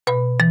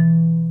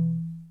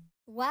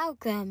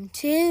Welcome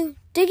to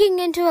Digging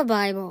into a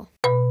Bible.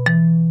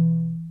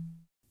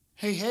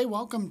 Hey,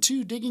 welcome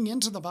to Digging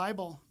into the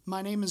Bible.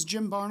 My name is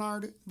Jim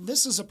Barnard.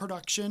 This is a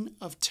production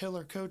of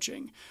Tiller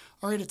Coaching.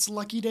 All right, it's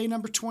lucky day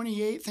number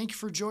 28. Thank you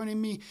for joining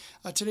me.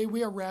 Today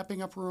we are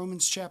wrapping up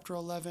Romans chapter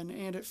 11,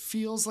 and it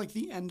feels like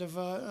the end of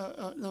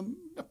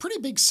a pretty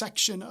big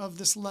section of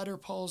this letter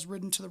Paul's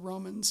written to the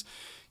Romans.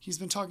 He's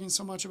been talking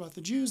so much about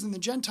the Jews and the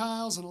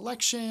Gentiles and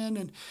election,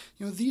 and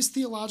these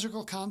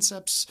theological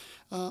concepts.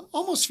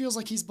 Almost feels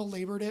like he's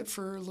belabored it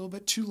for a little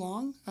bit too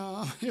long,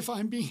 if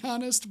I'm being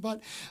honest.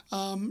 But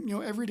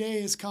every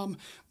day has come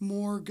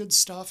more good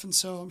stuff, and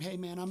so hey,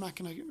 man, I'm not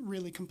going to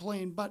really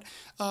complain. But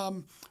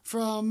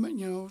from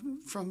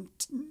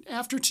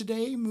after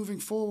today moving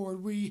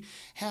forward, we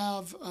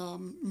have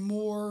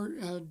more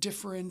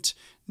different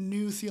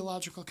new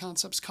theological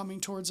concepts coming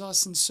towards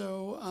us. And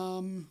so,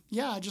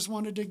 I just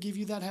wanted to give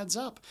you that heads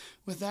up.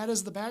 With that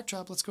as the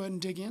backdrop, let's go ahead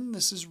and dig in.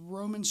 This is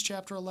Romans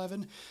chapter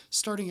 11,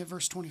 starting at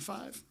verse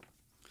 25.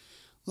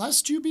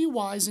 Lest you be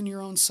wise in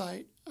your own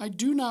sight, I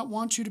do not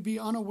want you to be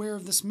unaware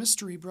of this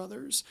mystery,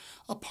 brothers.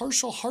 A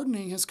partial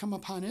hardening has come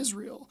upon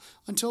Israel,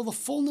 until the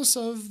fullness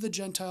of the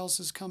Gentiles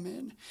has come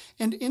in.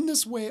 And in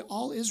this way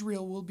all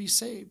Israel will be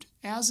saved,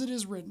 as it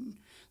is written,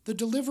 the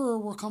deliverer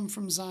will come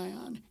from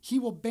Zion. He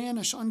will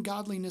banish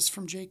ungodliness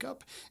from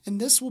Jacob, and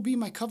this will be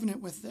my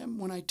covenant with them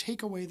when I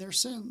take away their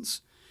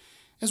sins.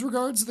 As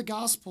regards the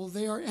gospel,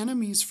 they are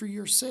enemies for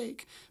your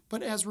sake,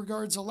 but as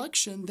regards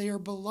election, they are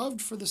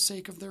beloved for the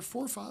sake of their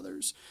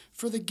forefathers.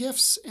 For the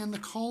gifts and the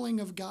calling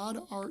of God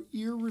are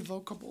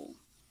irrevocable.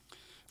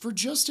 For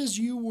just as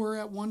you were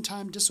at one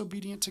time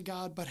disobedient to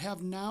God, but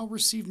have now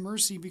received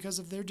mercy because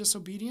of their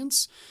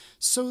disobedience,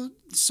 so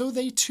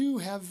they too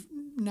have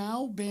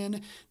now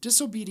been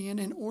disobedient,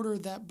 in order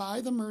that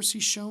by the mercy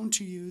shown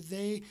to you,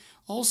 they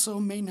also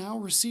may now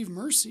receive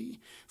mercy.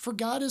 For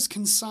God has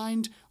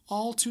consigned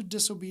all to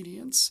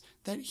disobedience,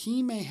 that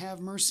he may have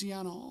mercy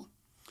on all.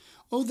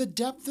 Oh, the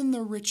depth and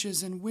the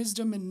riches and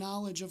wisdom and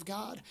knowledge of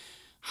God!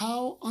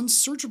 How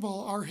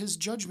unsearchable are his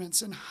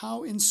judgments, and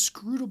how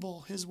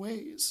inscrutable his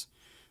ways!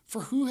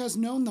 For who has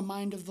known the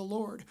mind of the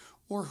Lord,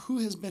 or who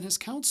has been his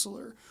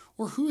counselor,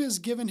 or who has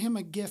given him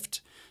a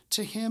gift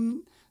to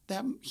him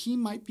that he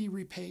might be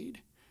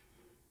repaid?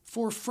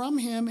 For from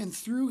him and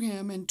through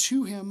him and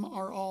to him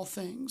are all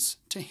things.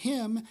 To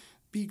him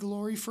be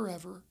glory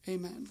forever.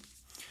 Amen.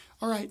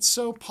 All right,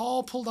 so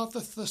Paul pulled out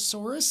the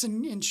thesaurus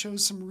and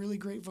chose some really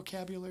great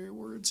vocabulary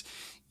words.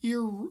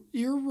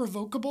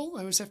 Irrevocable,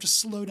 I always have to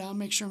slow down,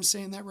 make sure I'm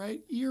saying that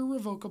right.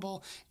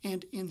 Irrevocable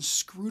and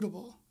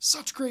inscrutable.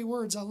 Such great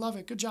words, I love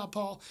it. Good job,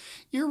 Paul.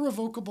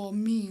 Irrevocable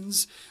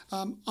means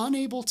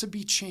unable to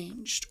be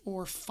changed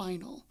or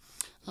final.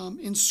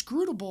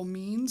 Inscrutable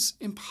means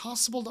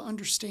impossible to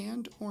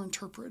understand or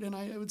interpret. And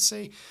I would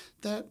say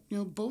that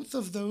both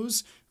of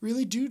those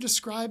really do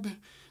describe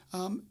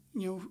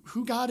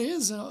who God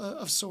is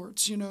of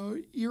sorts.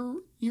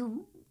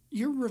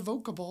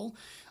 Irrevocable,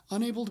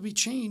 unable to be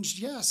changed.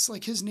 Yes,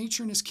 like his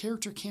nature and his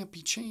character can't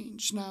be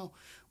changed. Now,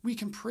 we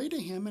can pray to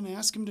him and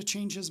ask him to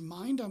change his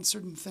mind on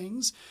certain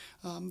things.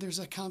 There's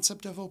a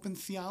concept of open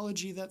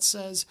theology that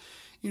says,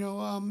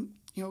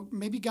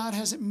 maybe God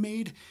hasn't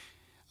made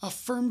a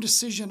firm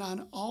decision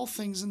on all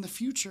things in the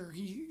future.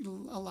 He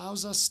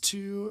allows us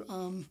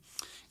to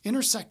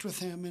intersect with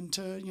him and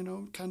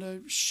to, kind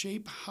of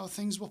shape how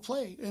things will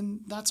play. And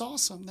that's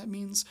awesome. That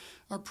means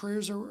our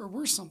prayers are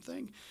worth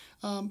something.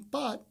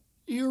 But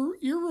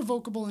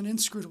irrevocable and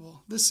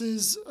inscrutable. This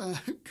is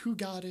who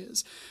God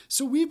is.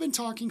 So we've been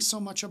talking so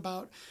much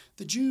about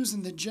the Jews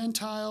and the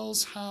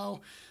Gentiles,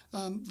 how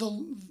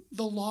the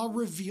law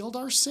revealed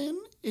our sin.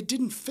 It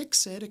didn't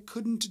fix it. It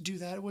couldn't do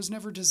that. It was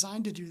never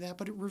designed to do that,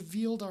 but it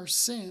revealed our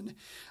sin.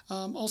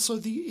 Also,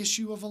 the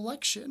issue of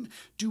election.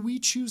 Do we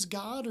choose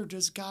God, or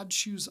does God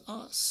choose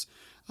us?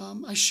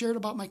 I shared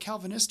about my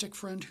Calvinistic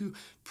friend who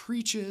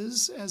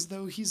preaches as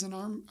though he's an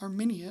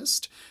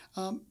Arminianist.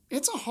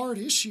 It's a hard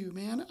issue,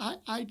 man.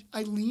 I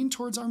lean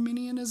towards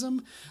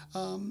Arminianism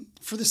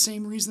for the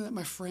same reason that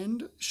my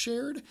friend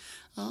shared.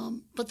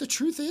 But the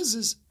truth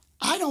is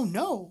I don't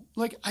know.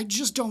 I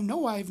just don't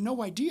know. I have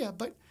no idea.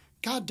 But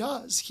God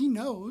does. He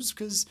knows,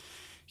 because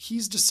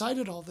he's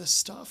decided all this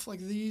stuff.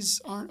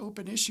 These aren't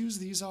open issues.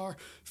 These are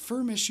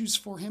firm issues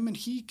for him, and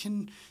he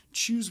can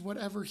choose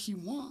whatever he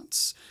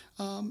wants.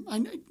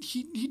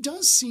 He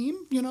does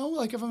seem, if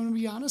I'm going to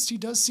be honest, he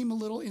does seem a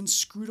little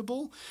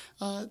inscrutable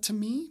to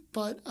me,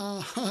 but,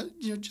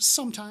 just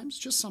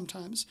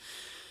sometimes.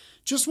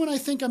 Just when I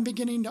think I'm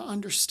beginning to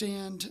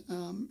understand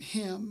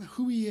him,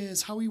 who he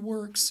is, how he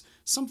works,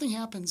 something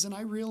happens, and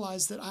I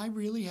realize that I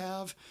really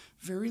have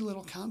very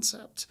little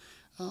concept.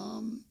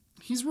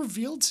 He's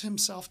revealed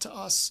himself to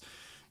us,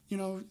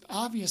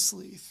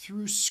 obviously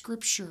through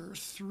Scripture,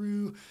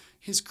 through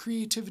his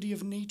creativity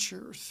of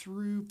nature,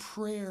 through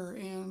prayer,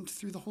 and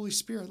through the Holy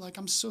Spirit.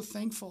 I'm so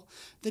thankful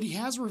that he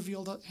has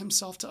revealed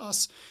himself to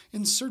us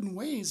in certain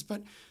ways,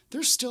 but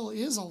there still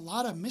is a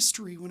lot of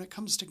mystery when it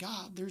comes to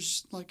God.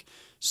 There's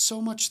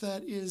so much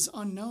that is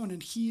unknown,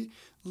 and he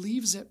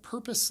leaves it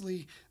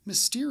purposely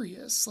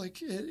mysterious. Like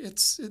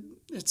it's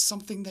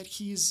something that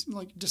he's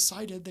like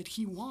decided that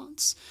he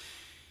wants.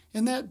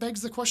 And that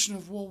begs the question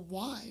of, well,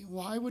 why?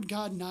 Why would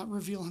God not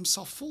reveal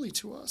himself fully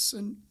to us?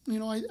 And,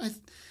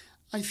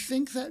 I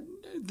think that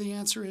the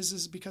answer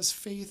is because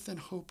faith and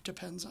hope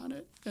depends on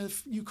it.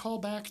 If you call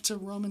back to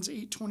Romans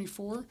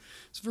 8:24,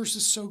 this verse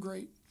is so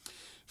great.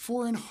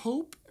 For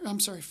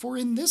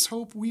in this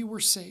hope we were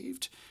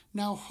saved.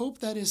 Now hope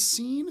that is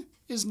seen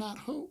is not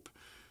hope.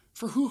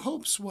 For who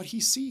hopes what he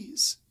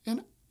sees?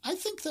 And I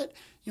think that,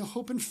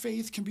 hope and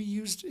faith can be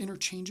used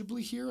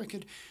interchangeably here. I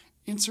could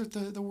insert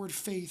the word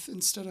faith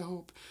instead of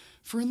hope.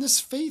 For in this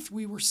faith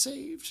we were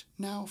saved.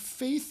 Now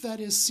faith that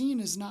is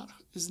seen is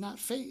not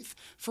faith.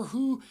 For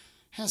who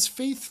has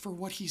faith for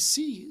what he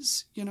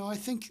sees? I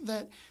think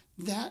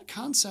that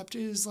concept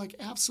is like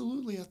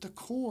absolutely at the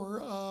core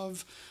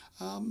of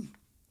our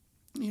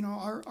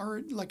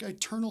like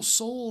eternal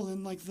soul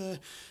and like the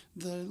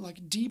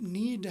like deep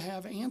need to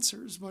have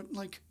answers, but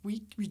like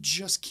we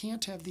just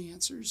can't have the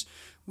answers.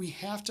 We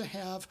have to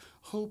have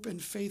hope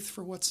and faith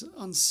for what's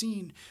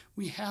unseen.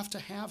 We have to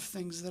have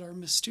things that are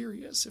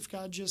mysterious. If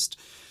God just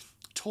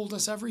told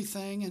us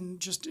everything and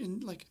just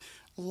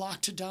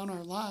locked down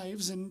our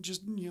lives and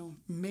just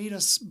made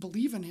us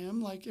believe in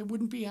him, like it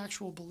wouldn't be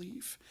actual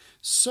belief.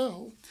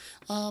 So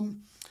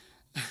in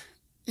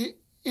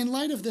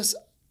light of this,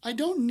 I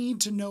don't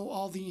need to know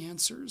all the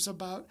answers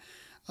about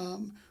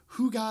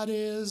who God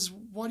is,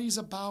 what he's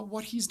about,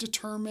 what he's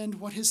determined,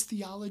 what his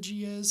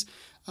theology is.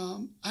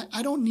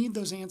 I don't need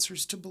those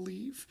answers to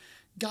believe.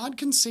 God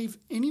can save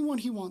anyone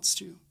he wants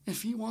to.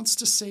 If he wants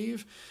to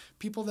save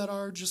people that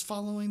are just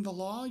following the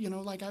law,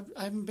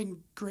 I haven't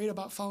been great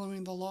about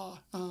following the law.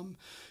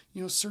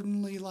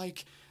 Certainly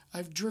like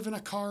I've driven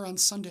a car on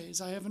Sundays.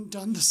 I haven't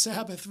done the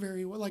Sabbath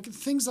very well. Like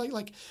things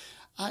like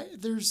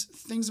there's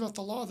things about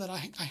the law that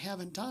I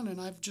haven't done,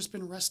 and I've just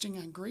been resting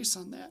on grace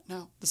on that.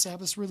 Now, the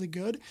Sabbath's really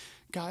good.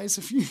 Guys,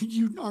 if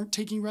you aren't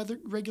taking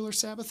regular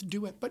Sabbath,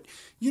 do it. But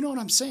you know what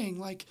I'm saying?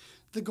 Like,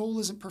 the goal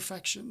isn't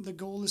perfection. The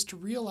goal is to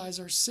realize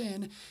our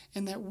sin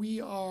and that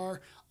we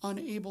are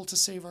unable to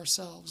save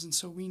ourselves, and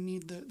so we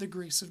need the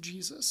grace of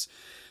Jesus.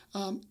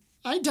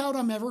 I doubt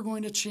I'm ever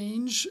going to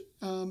change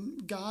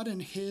God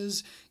and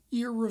his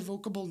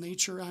irrevocable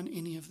nature on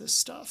any of this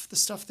stuff, the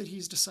stuff that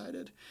he's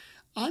decided.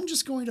 I'm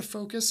just going to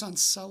focus on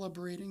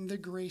celebrating the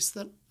grace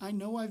that I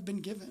know I've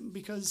been given,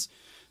 because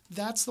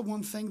that's the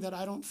one thing that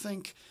I don't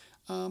think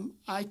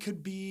I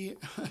could be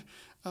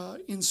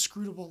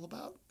inscrutable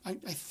about. I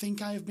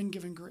think I have been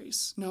given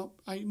grace. No,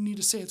 I need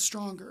to say it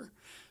stronger.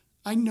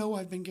 I know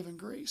I've been given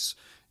grace.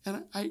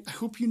 And I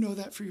hope you know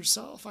that for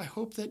yourself. I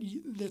hope that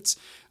that's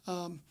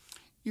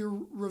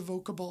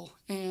irrevocable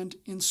and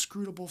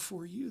inscrutable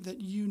for you, that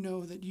you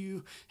know that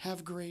you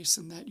have grace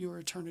and that your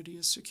eternity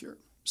is secure.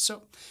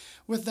 So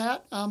with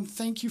that,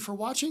 thank you for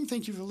watching.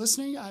 Thank you for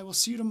listening. I will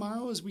see you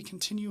tomorrow as we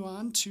continue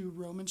on to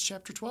Romans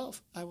chapter 12.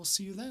 I will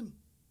see you then.